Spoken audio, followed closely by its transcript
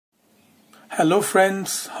Hello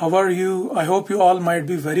friends, how are you? I hope you all might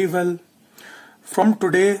be very well. From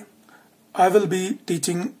today, I will be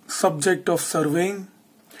teaching subject of surveying.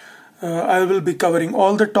 I will be covering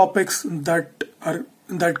all the topics that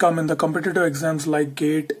come in the competitive exams like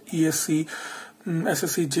GATE, ESE,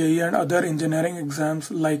 SSC, JEE and other engineering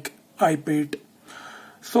exams like IPATE.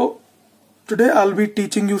 So today I'll be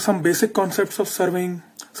teaching you some basic concepts of surveying.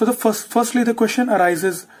 So firstly the question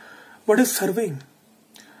arises, what is surveying?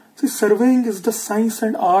 See, surveying is the science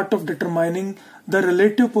and art of determining the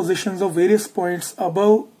relative positions of various points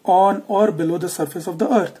above, on or below the surface of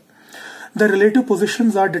the earth. The relative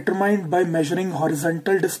positions are determined by measuring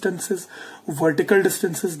horizontal distances, vertical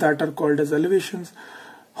distances that are called as elevations,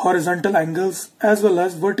 horizontal angles as well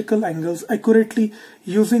as vertical angles accurately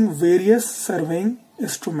using various surveying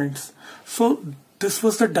instruments. So this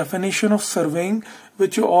was the definition of surveying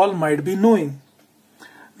which you all might be knowing.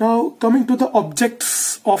 Now coming to the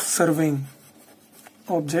objects of surveying.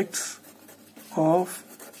 Objects of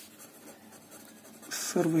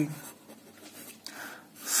surveying.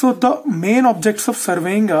 So the main objects of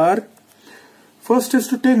surveying are, first is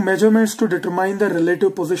to take measurements to determine the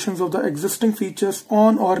relative positions of the existing features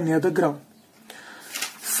on or near the ground.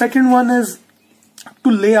 Second one is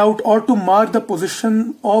to lay out or to mark the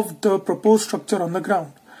position of the proposed structure on the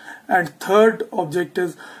ground. And third object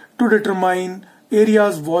is to determine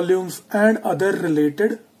areas, volumes and other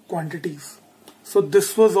related quantities. So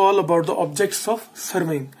this was all about the objects of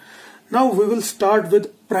surveying. Now we will start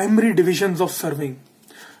with primary divisions of surveying.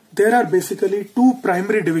 There are basically two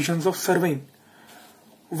primary divisions of surveying.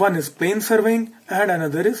 One is plane surveying and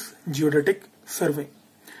another is geodetic surveying.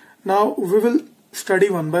 Now we will study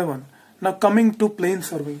one by one. Now coming to plane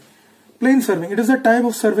surveying. Plane surveying, it is a type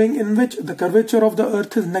of surveying in which the curvature of the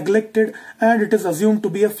earth is neglected and it is assumed to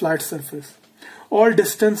be a flat surface. All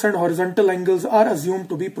distance and horizontal angles are assumed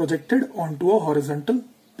to be projected onto a horizontal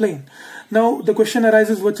plane. Now the question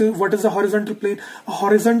arises, what is a horizontal plane? A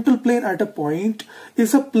horizontal plane at a point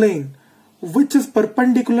is a plane which is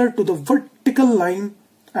perpendicular to the vertical line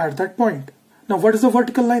at that point. Now what is the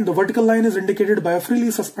vertical line? The vertical line is indicated by a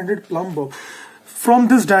freely suspended plumb bob. From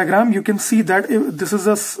this diagram you can see that this is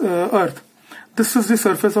the earth. This is the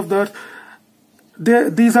surface of the earth.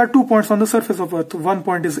 These are 2 points on the surface of earth. One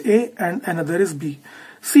point is A and another is B.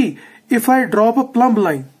 See, if I drop a plumb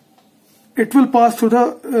line, it will pass through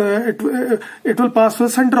the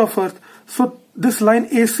center of earth. So this line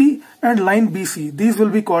AC and line BC, these will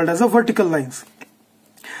be called as the vertical lines.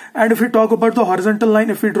 And if we talk about the horizontal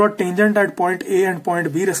line, if we draw tangent at point A and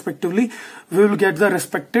point B respectively, we will get the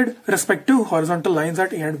respective horizontal lines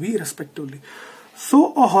at A and B respectively.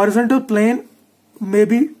 So a horizontal plane may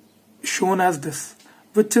be shown as this,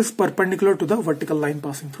 which is perpendicular to the vertical line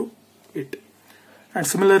passing through it. And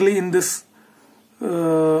similarly in this,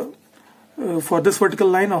 for this vertical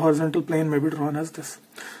line, a horizontal plane may be drawn as this.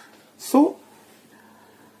 So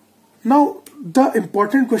now the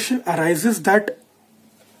important question arises that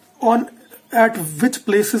at which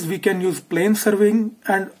places we can use plane surveying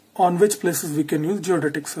and on which places we can use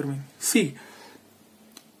geodetic surveying. See,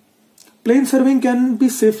 plane surveying can be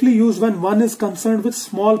safely used when one is concerned with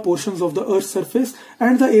small portions of the Earth's surface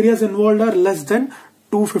and the areas involved are less than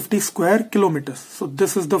 250 square kilometers. So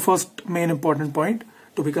this is the first main important point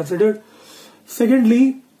to be considered.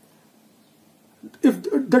 Secondly, if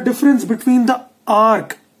the difference between the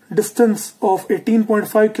arc distance of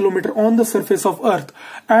 18.5 kilometer on the surface of Earth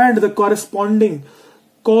and the corresponding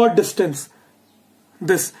chord distance,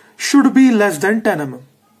 this should be less than 10 mm.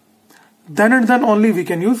 Then and then only we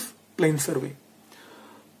can use plane survey.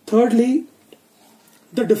 Thirdly,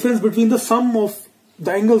 the difference between the sum of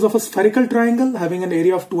the angles of a spherical triangle having an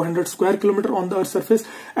area of 200 square kilometer on the Earth's surface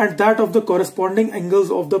and that of the corresponding angles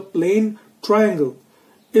of the plane triangle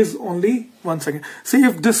is only 1 second. See,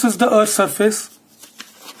 if this is the Earth's surface,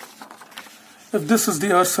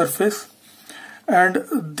 and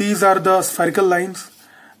these are the spherical lines,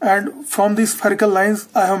 and from these spherical lines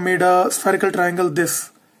I have made a spherical triangle,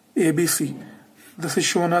 this ABC. This is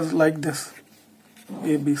shown as like this,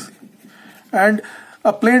 ABC. And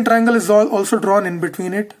a plane triangle is also drawn in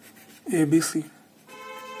between it, ABC.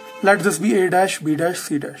 Let this be A dash, B dash,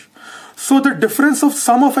 C dash. So the difference of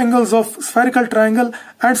sum of angles of spherical triangle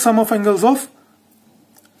and sum of angles of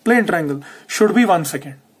plane triangle should be 1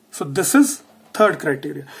 second. So this is third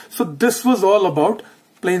criteria. So this was all about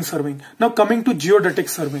plane surveying. Now coming to geodetic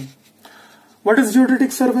surveying. What is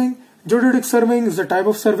geodetic surveying? Geodetic surveying is the type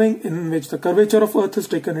of surveying in which the curvature of Earth is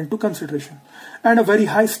taken into consideration and a very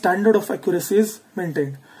high standard of accuracy is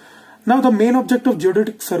maintained. Now the main object of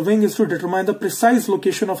geodetic surveying is to determine the precise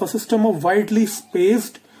location of a system of widely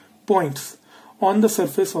spaced points on the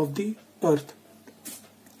surface of the Earth.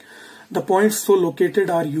 The points so located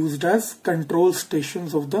are used as control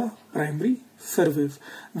stations of the primary surveys.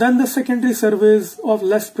 Then the secondary surveys of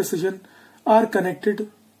less precision are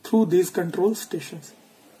connected through these control stations.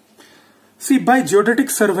 See, by geodetic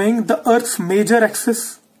surveying, the Earth's major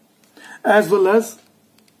axis as well as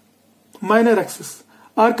minor axis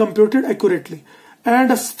are computed accurately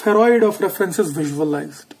and a spheroid of reference is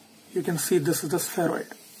visualized. You can see this is the spheroid.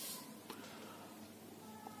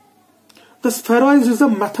 The spheroid is a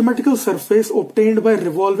mathematical surface obtained by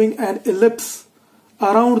revolving an ellipse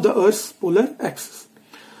around the Earth's polar axis.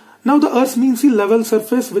 Now the Earth's mean sea level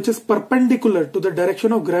surface, which is perpendicular to the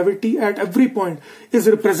direction of gravity at every point, is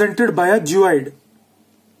represented by a geoid.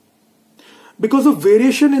 Because of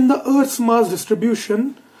variation in the Earth's mass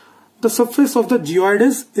distribution, the surface of the geoid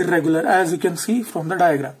is irregular, as you can see from the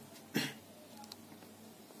diagram.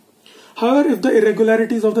 However, if the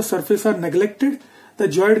irregularities of the surface are neglected, the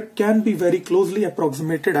geoid can be very closely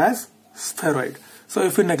approximated as spheroid. So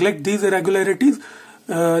if we neglect these irregularities,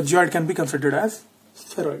 geoid can be considered as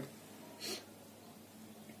spheroid.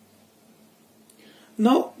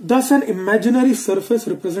 Now, thus an imaginary surface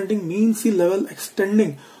representing mean sea level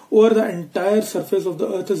extending over the entire surface of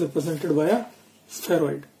the Earth is represented by a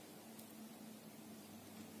spheroid.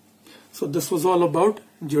 So this was all about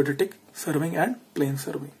geodetic surveying and plane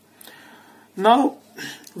surveying. Now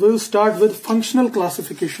we will start with functional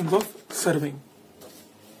classifications of surveying,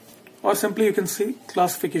 or simply you can say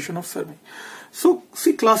classification of surveying. So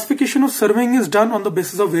see, classification of surveying is done on the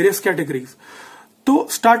basis of various categories. So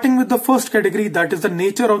starting with the first category, that is the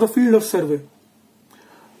nature of the field of survey.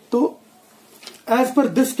 So as per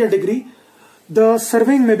this category, the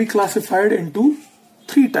surveying may be classified into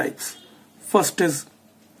three types. First is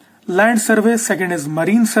land survey, second is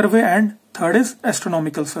marine survey, and third is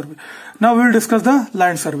astronomical survey. Now we will discuss the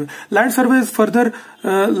land survey. Land survey is further,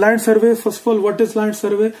 first of all, what is land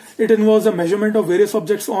survey? It involves the measurement of various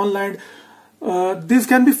objects on land. These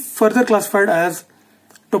can be further classified as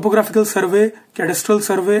topographical survey, cadastral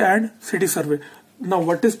survey, and city survey. Now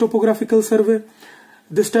what is topographical survey?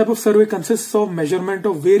 This type of survey consists of measurement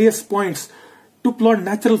of various points to plot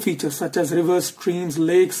natural features such as rivers, streams,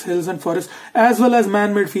 lakes, hills and forests, as well as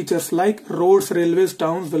man-made features like roads, railways,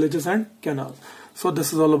 towns, villages and canals. So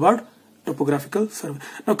this is all about topographical survey.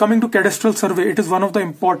 Now coming to cadastral survey, it is one of the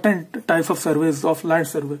important types of surveys of land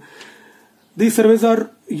survey. These surveys are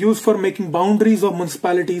used for making boundaries of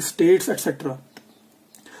municipalities, states, etc.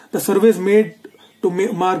 The surveys made to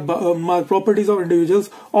mark properties of individuals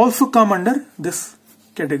also come under this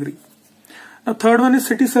category. Now third one is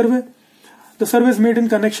city survey. The surveys made in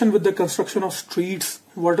connection with the construction of streets,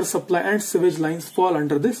 water supply and sewage lines fall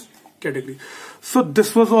under this category. So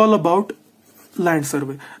this was all about land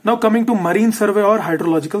survey. Now coming to marine survey or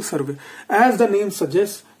hydrological survey. As the name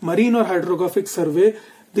suggests, marine or hydrographic survey,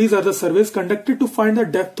 these are the surveys conducted to find the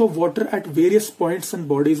depth of water at various points and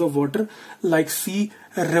bodies of water like sea,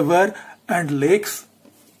 river and lakes.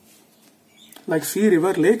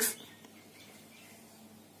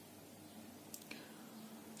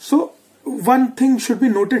 So one thing should be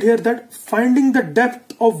noted here, that finding the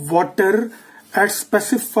depth of water at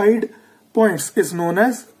specified points is known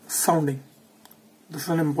as sounding. This is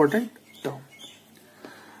an important term.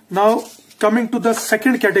 Now coming to the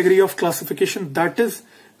second category of classification, that is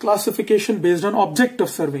classification based on object of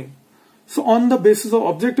surveying. So on the basis of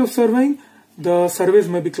object of surveying, the surveys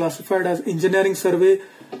may be classified as engineering survey,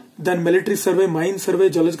 then military survey, mine survey,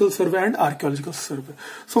 geological survey and archaeological survey.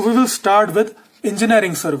 So we will start with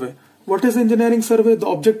engineering survey. What is engineering survey? The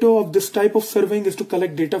objective of this type of surveying is to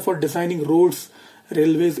collect data for designing roads,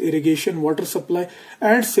 railways, irrigation, water supply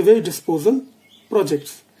and sewage disposal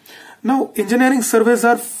projects. Now engineering surveys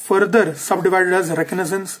are further subdivided as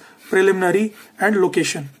reconnaissance, preliminary and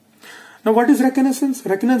location. Now what is reconnaissance?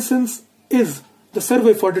 Reconnaissance is the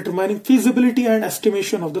survey for determining feasibility and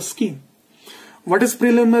estimation of the scheme. What is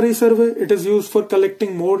preliminary survey? It is used for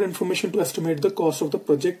collecting more information to estimate the cost of the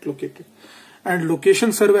project located. And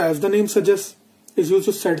location survey, as the name suggests, is used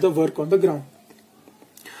to set the work on the ground.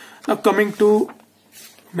 Now coming to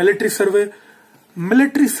military survey.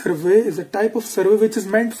 Military survey is a type of survey which is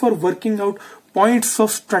meant for working out points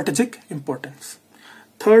of strategic importance.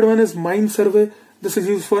 Third one is mine survey. This is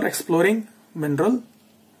used for exploring mineral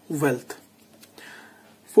wealth.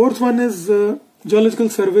 Fourth one is geological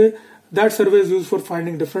survey. That survey is used for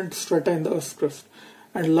finding different strata in the Earth's crust.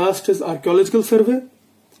 And last is archaeological survey.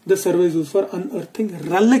 This survey is used for unearthing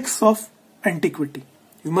relics of antiquity.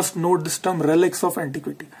 You must note this term, relics of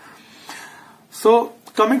antiquity. So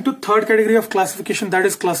coming to third category of classification, that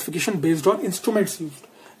is classification based on instruments used.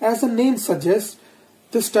 As the name suggests,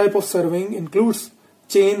 this type of surveying includes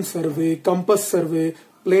chain survey, compass survey,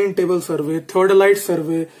 plane table survey, theodolite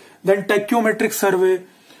survey, then tachyometric survey,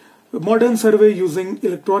 modern survey using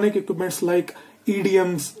electronic equipments like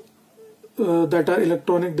EDMs, that are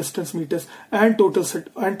electronic distance meters, and total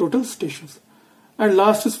stations. And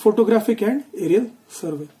last is photographic and aerial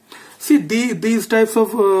survey. See, these types of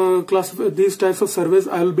surveys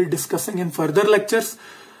I will be discussing in further lectures.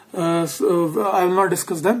 So I will not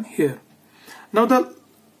discuss them here. Now the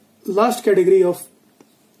last category of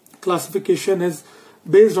classification is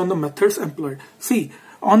based on the methods employed. See,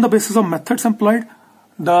 on the basis of methods employed,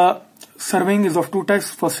 the surveying is of two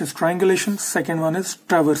types. First is triangulation, second one is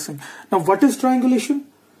traversing. Now what is triangulation?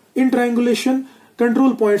 In triangulation,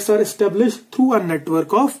 control points are established through a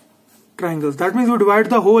network of triangles. That means we divide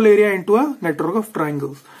the whole area into a network of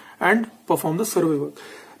triangles and perform the survey work.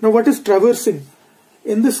 Now what is traversing?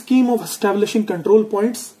 In the scheme of establishing control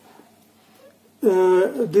points,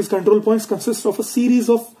 these control points consist of a series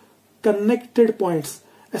of connected points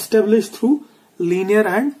established through linear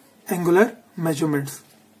and angular measurements.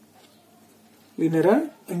 If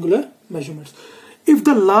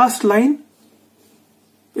the last line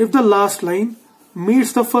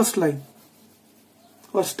meets the first line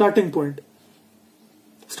or starting point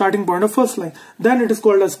of first line, then it is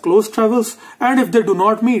called as closed travels, and if they do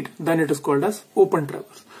not meet, then it is called as open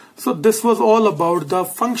travels. So this was all about the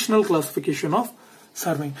functional classification of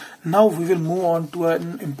surveying. Now we will move on to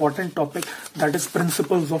an important topic, that is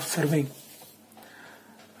principles of surveying.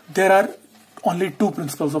 There are only two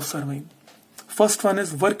principles of surveying. First one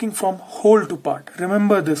is working from whole to part.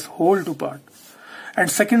 Remember this, whole to part. And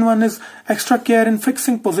second one is extra care in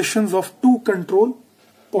fixing positions of two control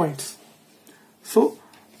points. So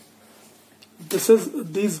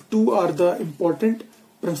these two are the important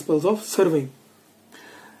principles of surveying.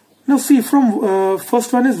 Now see, from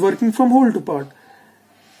first one is working from whole to part.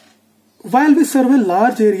 While we survey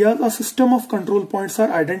large areas, a system of control points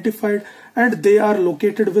are identified and they are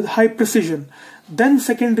located with high precision. Then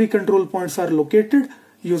secondary control points are located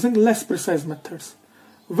using less precise methods.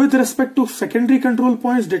 With respect to secondary control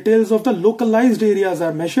points, details of the localized areas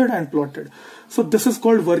are measured and plotted. So this is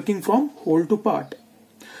called working from whole to part.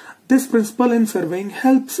 This principle in surveying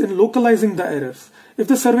helps in localizing the errors. If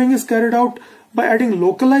the surveying is carried out by adding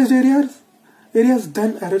localized areas,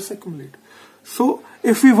 then errors accumulate. So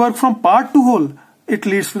if we work from part to whole, it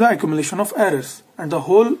leads to the accumulation of errors and the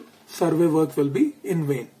whole survey work will be in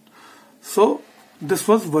vain. So this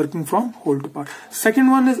was working from whole to part.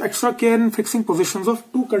 Second one is extra care in fixing positions of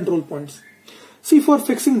two control points. See, for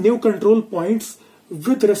fixing new control points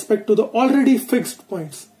with respect to the already fixed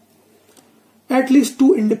points, at least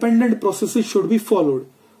two independent processes should be followed.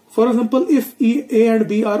 For example, if A and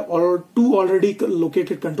B are two already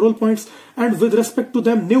located control points, and with respect to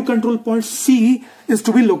them new control point C is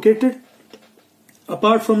to be located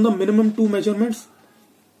apart from the minimum two measurements,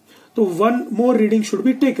 so one more reading should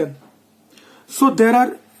be taken. So there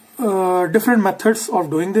are different methods of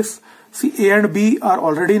doing this. See, A and B are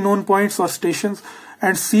already known points or stations,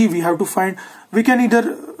 and C we have to find. We can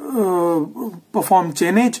either perform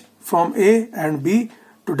chainage from A and B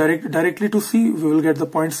to directly to C, we will get the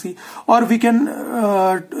point C, or we can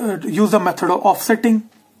use the method of offsetting.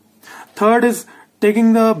 Third is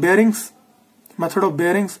taking the bearings, method of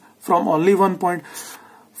bearings from only one point.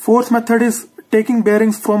 Fourth method is taking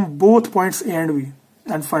bearings from both points A and B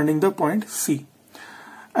and finding the point C.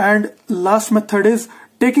 And last method is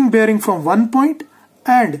taking bearing from one point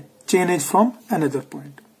and chainage from another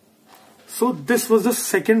point. So this was the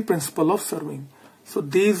second principle of surveying. So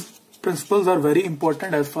these principles are very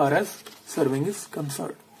important as far as surveying is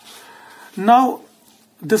concerned. Now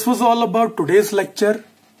this was all about today's lecture.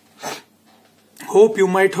 Hope you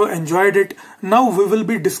might have enjoyed it. Now we will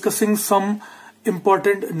be discussing some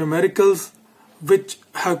important numericals which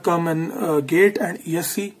have come in GATE and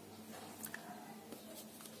ESE.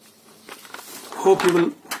 Hope you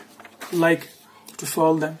will like to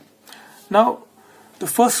solve them. Now the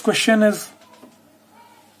first question is,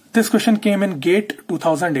 this question came in GATE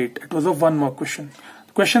 2008. It was a 1 mark question.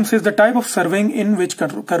 The question says the type of surveying in which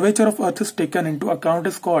curvature of earth is taken into account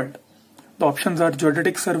is called. The options are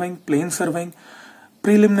geodetic surveying, plane surveying,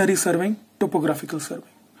 preliminary surveying, topographical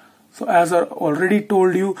surveying. So as I already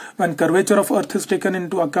told you, when curvature of earth is taken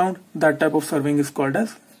into account, that type of surveying is called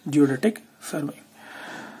as geodetic surveying.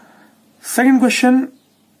 Second question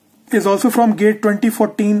is also from GATE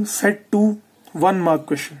 2014, set 2, 1 mark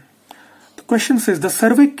question. The question says the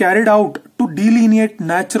survey carried out to delineate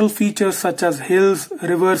natural features such as hills,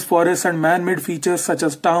 rivers, forests and man-made features such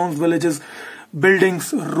as towns, villages,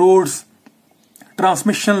 buildings, roads,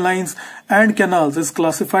 transmission lines and canals is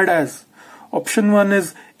classified as. Option 1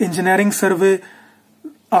 is engineering survey,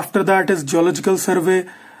 After that is geological survey,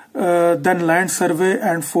 then land survey,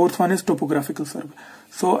 and fourth one is topographical survey.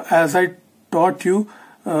 So as I taught you,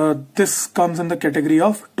 this comes in the category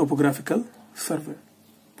of topographical survey.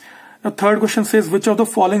 Now third question says, which of the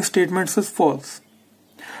following statements is false?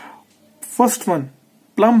 First one,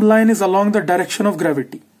 plumb line is along the direction of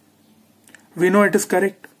gravity. We know it is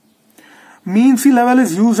correct. Mean sea level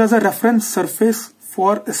is used as a reference surface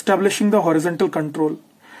for establishing the horizontal control.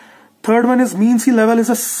 Third one is mean sea level is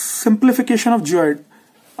a simplification of geoid.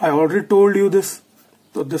 I already told you this.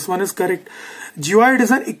 So this one is correct. Geoid is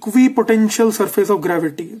an equipotential surface of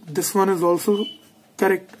gravity. This one is also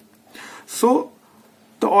correct. So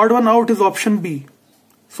the odd one out is option B.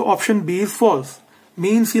 So option B is false.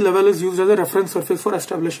 Mean sea level is used as a reference surface for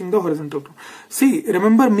establishing the horizontal control. See,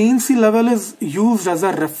 remember, mean sea level is used as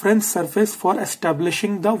a reference surface for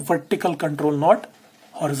establishing the vertical control, not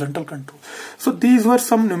horizontal control. So these were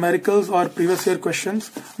some numericals or previous year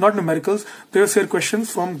questions, not numericals, previous year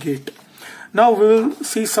questions from GATE. Now we will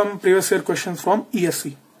see some previous year questions from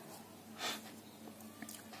ESE.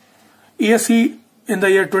 ESE in the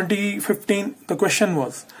year 2015, the question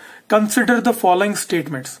was, consider the following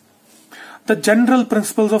statements. The general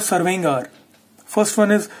principles of surveying are, first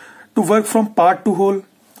one is to work from part to whole.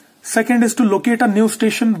 Second is to locate a new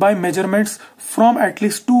station by measurements from at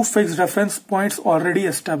least 2 fixed reference points already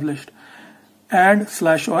established and /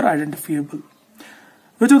 or identifiable.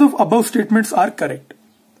 Which of the above statements are correct?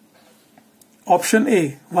 Option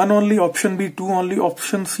A, 1 only, option B, 2 only,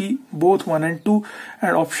 option C, both 1 and 2,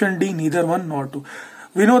 and option D, neither 1 nor 2.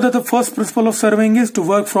 We know that the first principle of surveying is to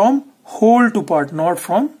work from whole to part, not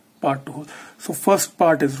from part to whole. So first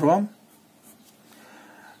part is wrong.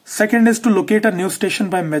 Second is to locate a new station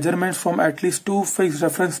by measurements from at least 2 fixed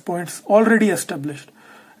reference points already established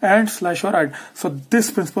and / or add. So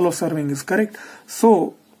this principle of surveying is correct.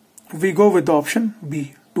 So we go with the option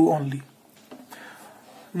B, 2 only.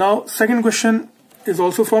 Now second question is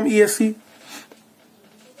also from ESE.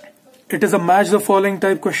 It is a match the following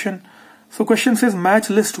type question. So question says match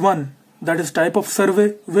list 1, that is type of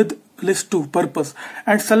survey, with list 2, purpose,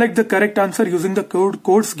 and select the correct answer using the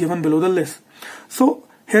codes given below the list. So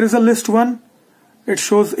here is a list 1. It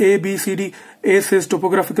shows A, B, C, D. A says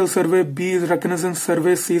topographical survey, B is reconnaissance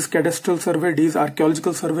survey, C is cadastral survey, D is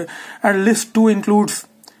archaeological survey, and list 2 includes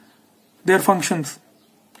their functions.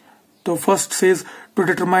 So first says to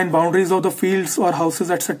determine boundaries of the fields or houses,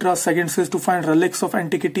 etc. Second says to find relics of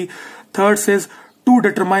antiquity. Third says to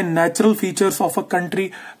determine natural features of a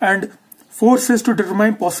country, and fourth says to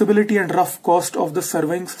determine possibility and rough cost of the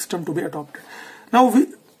surveying system to be adopted. Now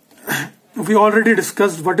we already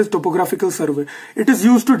discussed what is topographical survey. It is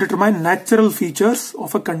used to determine natural features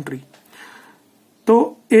of a country.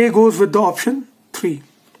 So A goes with the option 3.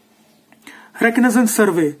 Reconnaissance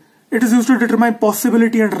survey. It is used to determine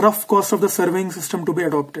possibility and rough cost of the surveying system to be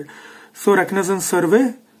adopted. So reconnaissance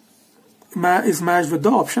survey is matched with the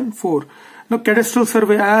option 4. Now cadastral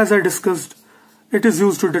survey, as I discussed, it is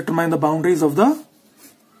used to determine the boundaries of the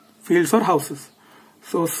fields or houses.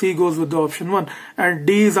 So C goes with the option 1. And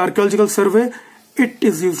D is archaeological survey. It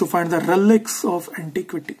is used to find the relics of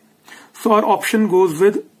antiquity. So our option goes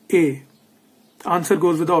with A. Answer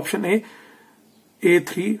goes with the option A.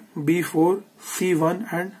 A3, B4,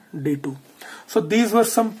 C1 and D2. So these were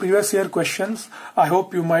some previous year questions. I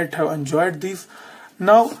hope you might have enjoyed these.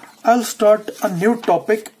 Now I'll start a new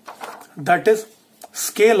topic, that is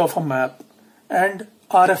scale of a map and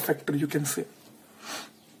RF factor, you can say.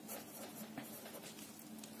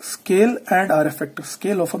 Scale and RF factor,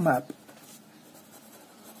 scale of a map.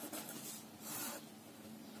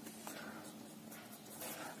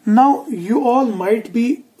 Now you all might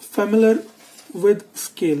be familiar with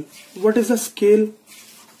scale. What is a scale?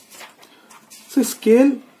 So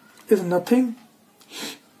scale is nothing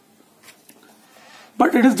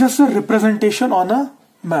but it is just a representation on a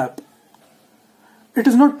map. It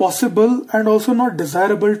is not possible and also not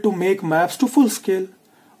desirable to make maps to full scale.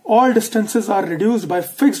 All distances are reduced by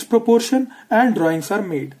fixed proportion and drawings are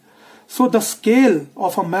made. So the scale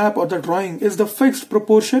of a map or the drawing is the fixed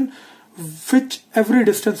proportion which every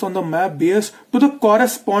distance on the map bears to the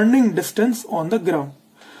corresponding distance on the ground.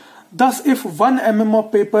 Thus, if 1 mm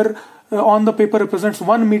of paper on the paper represents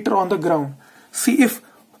 1 meter on the ground, see, if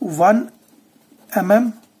 1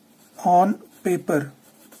 mm on paper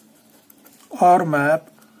or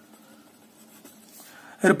map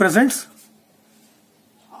represents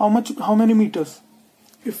how many meters?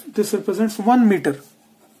 If this represents 1 meter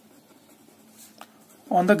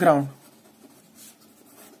on the ground,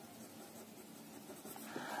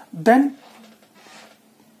 then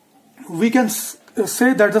we can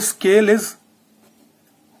say that the scale is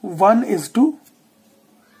 1:1.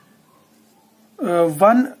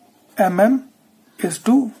 1 mm is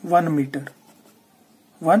to 1 meter.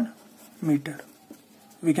 1 meter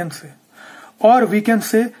we can say, or we can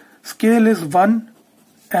say scale is 1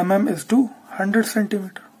 mm is to 100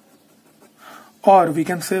 centimeter, or we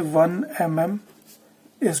can say 1 mm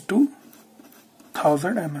is to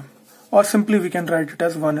 1000 mm, or simply we can write it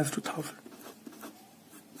as 1 is to 1000.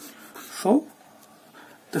 So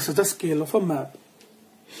this is the scale of a map.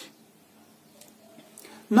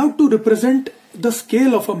 Now to represent the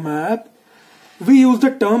scale of a map, we use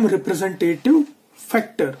the term representative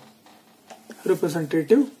factor.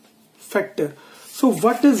 Representative factor. So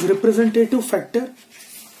what is representative factor?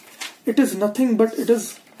 It is nothing but it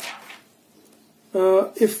is,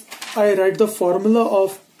 if I write the formula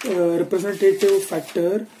of representative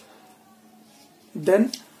factor,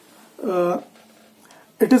 then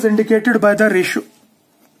it is indicated by the ratio,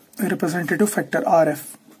 representative factor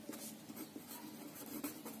RF.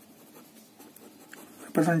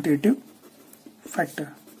 Representative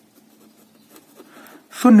factor.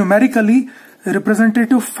 So numerically,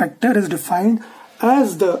 representative factor is defined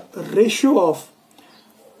as the ratio of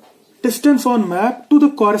distance on map to the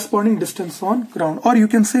corresponding distance on ground, or you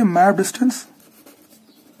can say map distance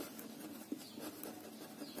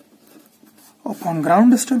upon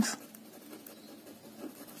ground distance.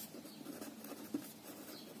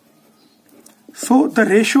 So the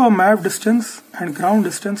ratio of map distance and ground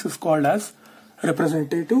distance is called as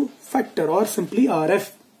representative factor, or simply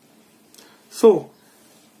RF. So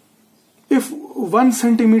if 1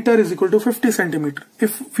 centimeter is equal to 50 centimeter,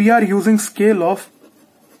 if we are using scale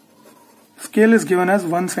is given as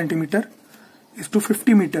 1 centimeter is to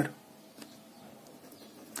 50 meter.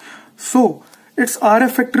 So its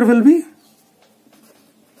RF factor will be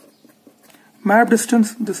map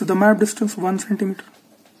distance. This is the map distance, 1 centimeter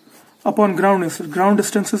upon ground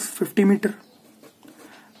distance is 50 meter.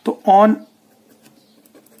 So on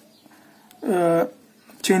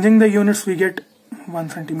changing the units, we get 1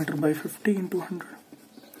 centimeter by 50 into 100,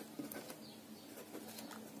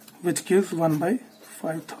 which gives 1 by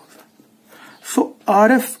 5000. So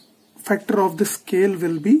RF factor of the scale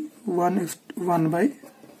will be 1 by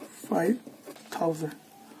 5000,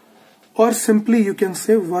 or simply you can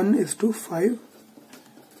say 1 is to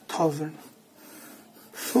 5000.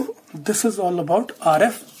 So this is all about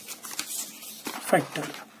RF factor,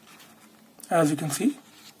 as you can see.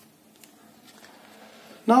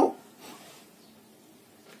 Now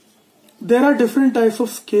there are different types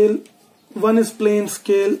of scale. One is plane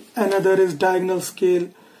scale, another is diagonal scale.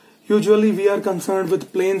 Usually we are concerned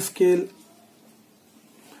with plane scale.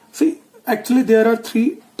 See, actually there are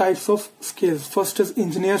 3 types of scales. First is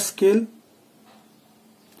engineer scale,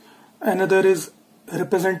 another is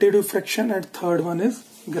representative fraction, and third one is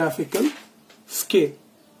graphical scale.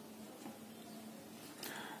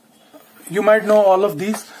 You might know all of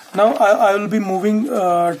these. Now I will be moving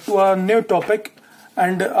to a new topic,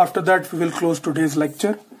 and after that we will close today's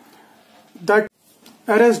lecture. That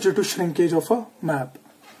errors due to shrinkage of a map.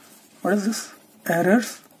 What is this?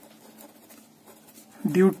 Errors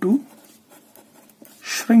due to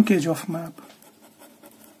shrinkage of map.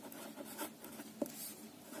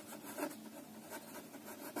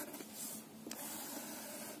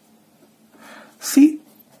 See,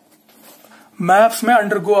 maps may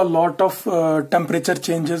undergo a lot of temperature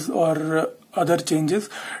changes or other changes,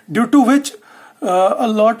 due to which a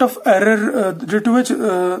lot of error,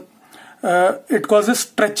 it causes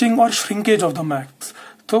stretching or shrinkage of the maps.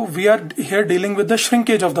 So we are here dealing with the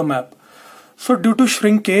shrinkage of the map. So due to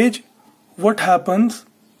shrinkage, what happens?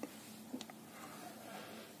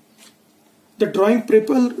 The drawing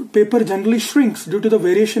paper generally shrinks due to the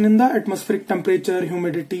variation in the atmospheric temperature,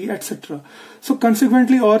 humidity, etc. So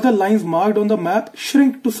consequently, all the lines marked on the map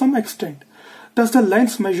shrink to some extent. Thus the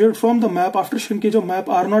lines measured from the map after shrinkage of map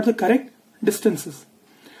are not the correct distances.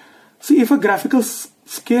 See, if a graphical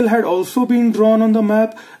scale had also been drawn on the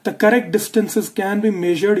map, the correct distances can be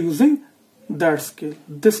measured using that scale.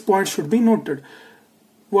 This point should be noted.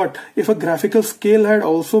 What? If a graphical scale had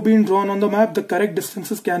also been drawn on the map, the correct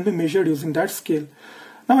distances can be measured using that scale.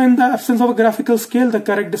 Now in the absence of a graphical scale, the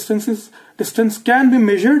correct distance can be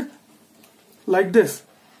measured like this.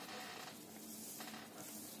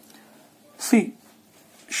 See,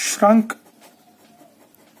 shrunk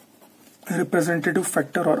representative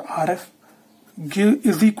factor, or RF,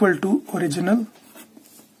 is equal to original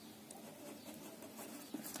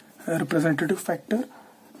representative factor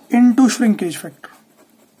into shrinkage factor.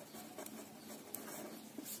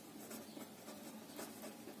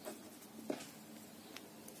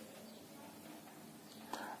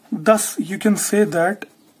 Thus you can say that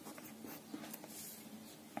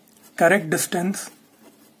correct distance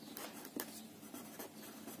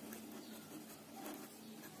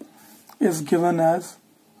is given as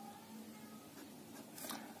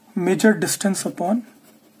measured distance upon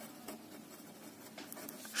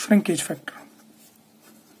shrinkage factor.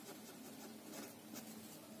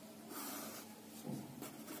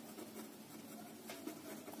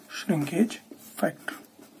 Shrinkage factor.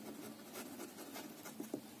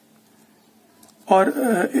 Or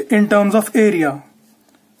in terms of area,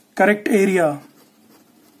 correct area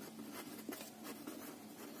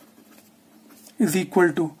is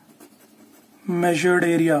equal to measured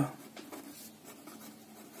area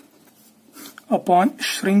upon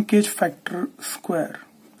shrinkage factor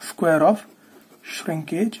square of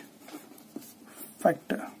shrinkage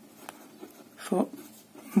factor. So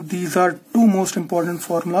these are two most important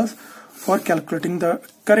formulas for calculating the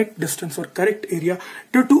correct distance or correct area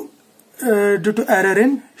due to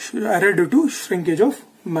error due to shrinkage of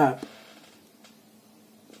map.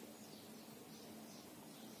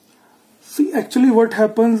 See, actually what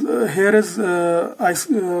happens here is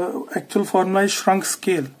actual formula is shrunk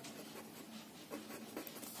scale.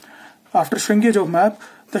 After shrinkage of map,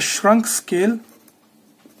 the shrunk scale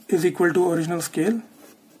is equal to original scale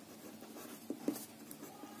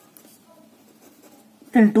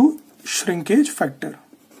into shrinkage factor.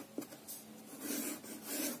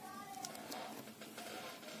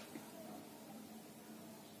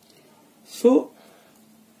 So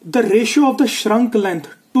the ratio of the shrunk length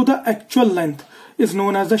to the actual length is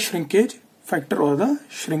known as the shrinkage factor or the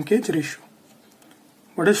shrinkage ratio.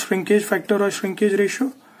 What is shrinkage factor or shrinkage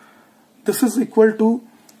ratio? This is equal to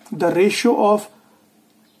the ratio of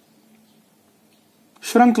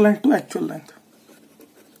shrunk length to actual length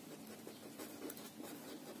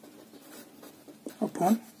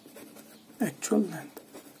upon actual length.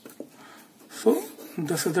 So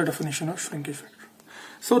this is the definition of shrinkage factor.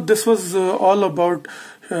 So this was all about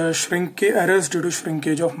errors due to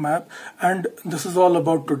shrinkage of map, and this is all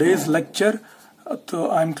about today's lecture.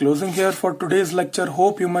 So I'm closing here for today's lecture.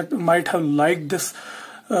 Hope you might have liked this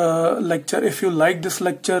lecture. If you like this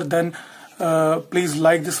lecture, then please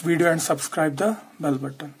like this video and subscribe the bell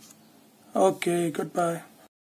button. Okay, goodbye.